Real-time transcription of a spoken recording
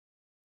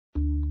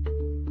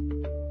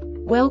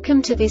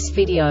Welcome to this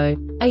video.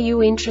 Are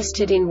you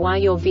interested in why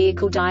your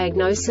vehicle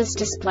diagnosis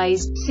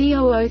displays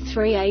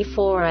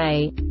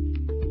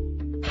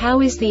C003A-4A?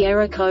 How is the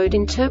error code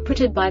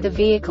interpreted by the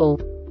vehicle?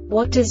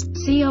 What does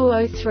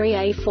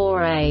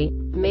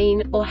C003A-4A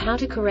mean, or how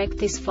to correct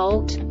this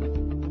fault?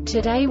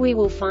 Today we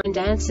will find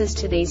answers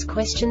to these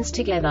questions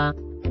together.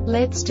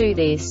 Let's do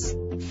this.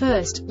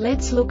 First,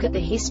 let's look at the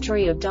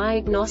history of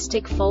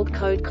diagnostic fault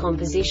code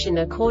composition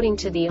according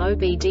to the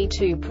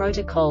OBD2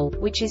 protocol,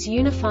 which is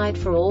unified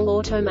for all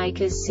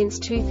automakers since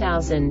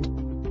 2000.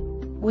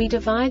 We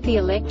divide the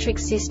electric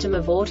system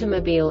of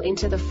automobile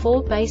into the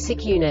four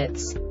basic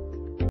units: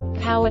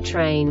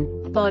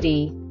 powertrain,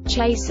 body,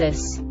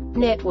 chassis,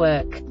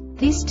 network.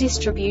 This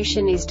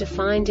distribution is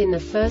defined in the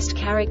first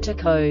character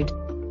code.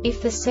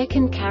 If the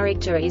second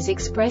character is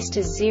expressed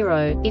as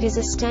 0, it is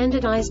a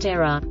standardized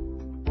error.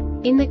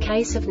 In the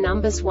case of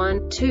numbers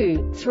 1,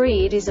 2,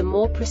 3, it is a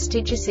more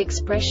prestigious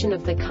expression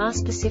of the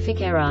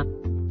car-specific error.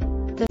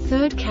 The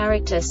third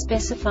character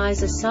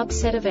specifies a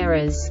subset of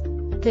errors.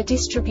 The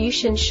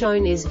distribution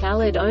shown is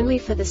valid only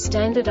for the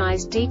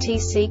standardized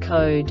DTC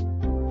code.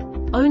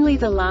 Only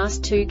the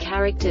last two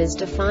characters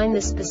define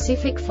the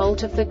specific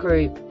fault of the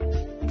group.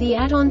 The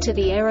add-on to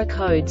the error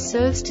code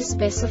serves to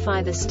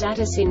specify the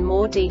status in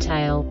more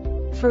detail.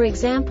 For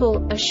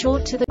example, a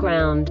short to the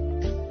ground.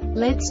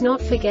 Let's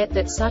not forget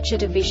that such a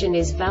division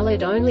is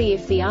valid only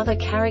if the other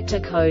character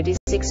code is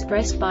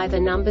expressed by the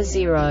number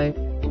 0.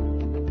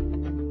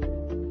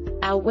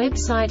 Our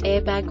website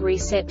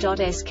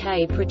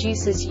airbagreset.sk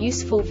produces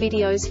useful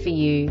videos for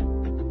you.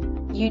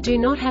 You do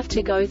not have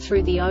to go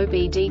through the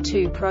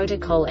OBD2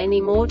 protocol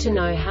anymore to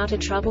know how to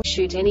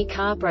troubleshoot any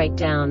car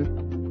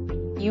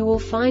breakdown. You will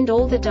find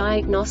all the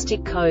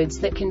diagnostic codes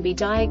that can be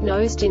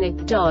diagnosed in a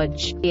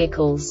Dodge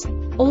vehicles.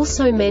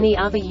 Also many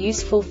other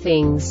useful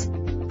things.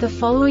 The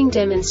following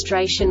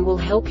demonstration will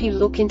help you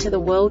look into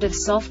the world of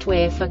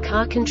software for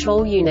car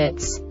control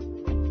units.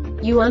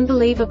 You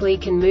unbelievably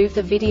can move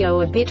the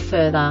video a bit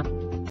further.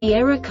 The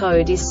error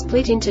code is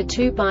split into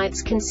 2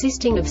 bytes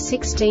consisting of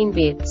 16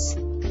 bits.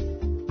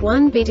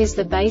 1 bit is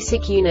the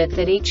basic unit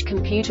that each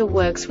computer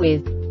works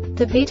with.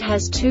 The bit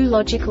has 2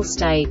 logical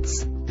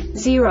states: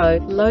 0,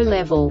 low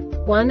level,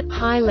 1,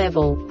 high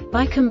level.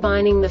 By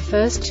combining the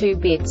first 2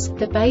 bits,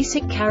 the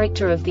basic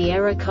character of the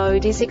error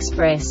code is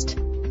expressed.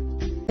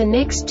 The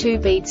next 2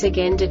 beats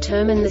again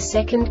determine the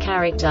second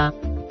character.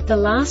 The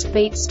last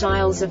beat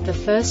styles of the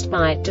first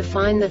byte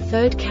define the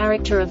third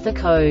character of the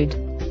code.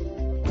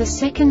 The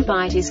second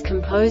byte is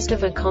composed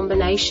of a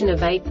combination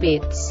of 8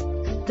 bits.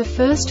 The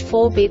first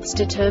 4 bits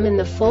determine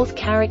the fourth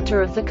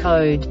character of the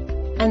code.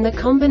 And the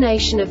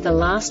combination of the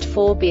last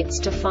 4 bits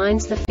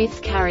defines the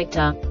fifth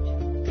character.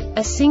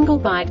 A single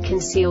byte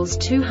conceals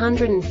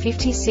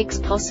 256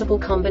 possible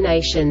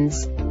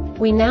combinations.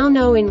 We now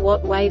know in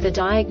what way the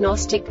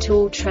diagnostic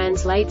tool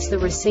translates the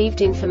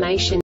received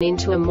information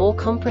into a more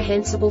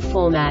comprehensible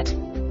format.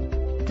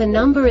 The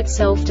number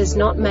itself does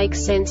not make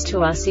sense to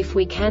us if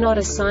we cannot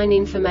assign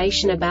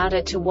information about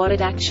it to what it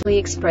actually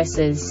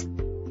expresses.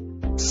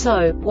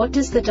 So, what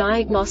does the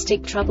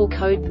Diagnostic Trouble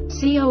Code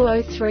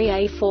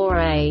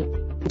C003A-4A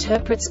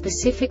interpret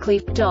specifically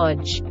for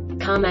Dodge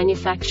car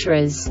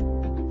manufacturers?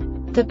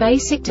 The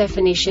basic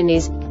definition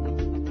is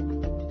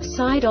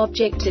side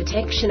object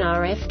detection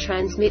RF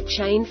transmit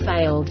chain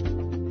failed.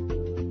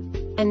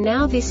 And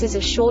now this is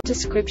a short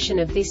description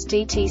of this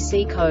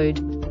DTC code.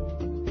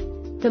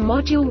 The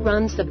module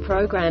runs the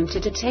program to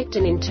detect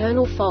an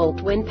internal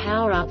fault when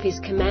power up is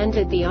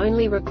commanded. The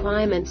only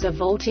requirements are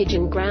voltage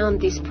and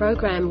ground. This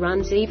program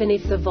runs even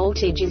if the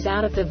voltage is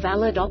out of the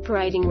valid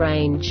operating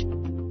range.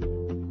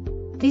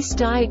 This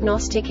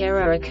diagnostic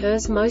error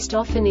occurs most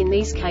often in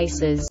these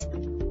cases.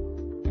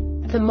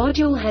 The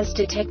module has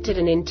detected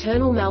an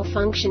internal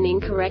malfunction,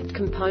 incorrect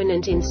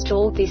component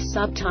installed. This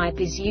subtype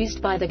is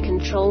used by the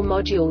control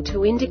module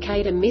to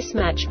indicate a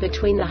mismatch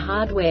between the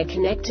hardware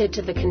connected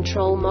to the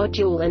control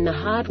module and the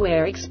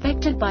hardware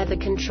expected by the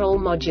control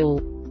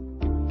module.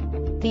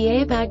 The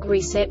Airbag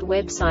Reset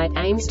website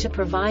aims to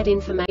provide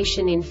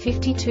information in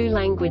 52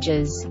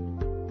 languages.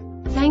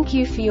 Thank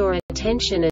you for your attention.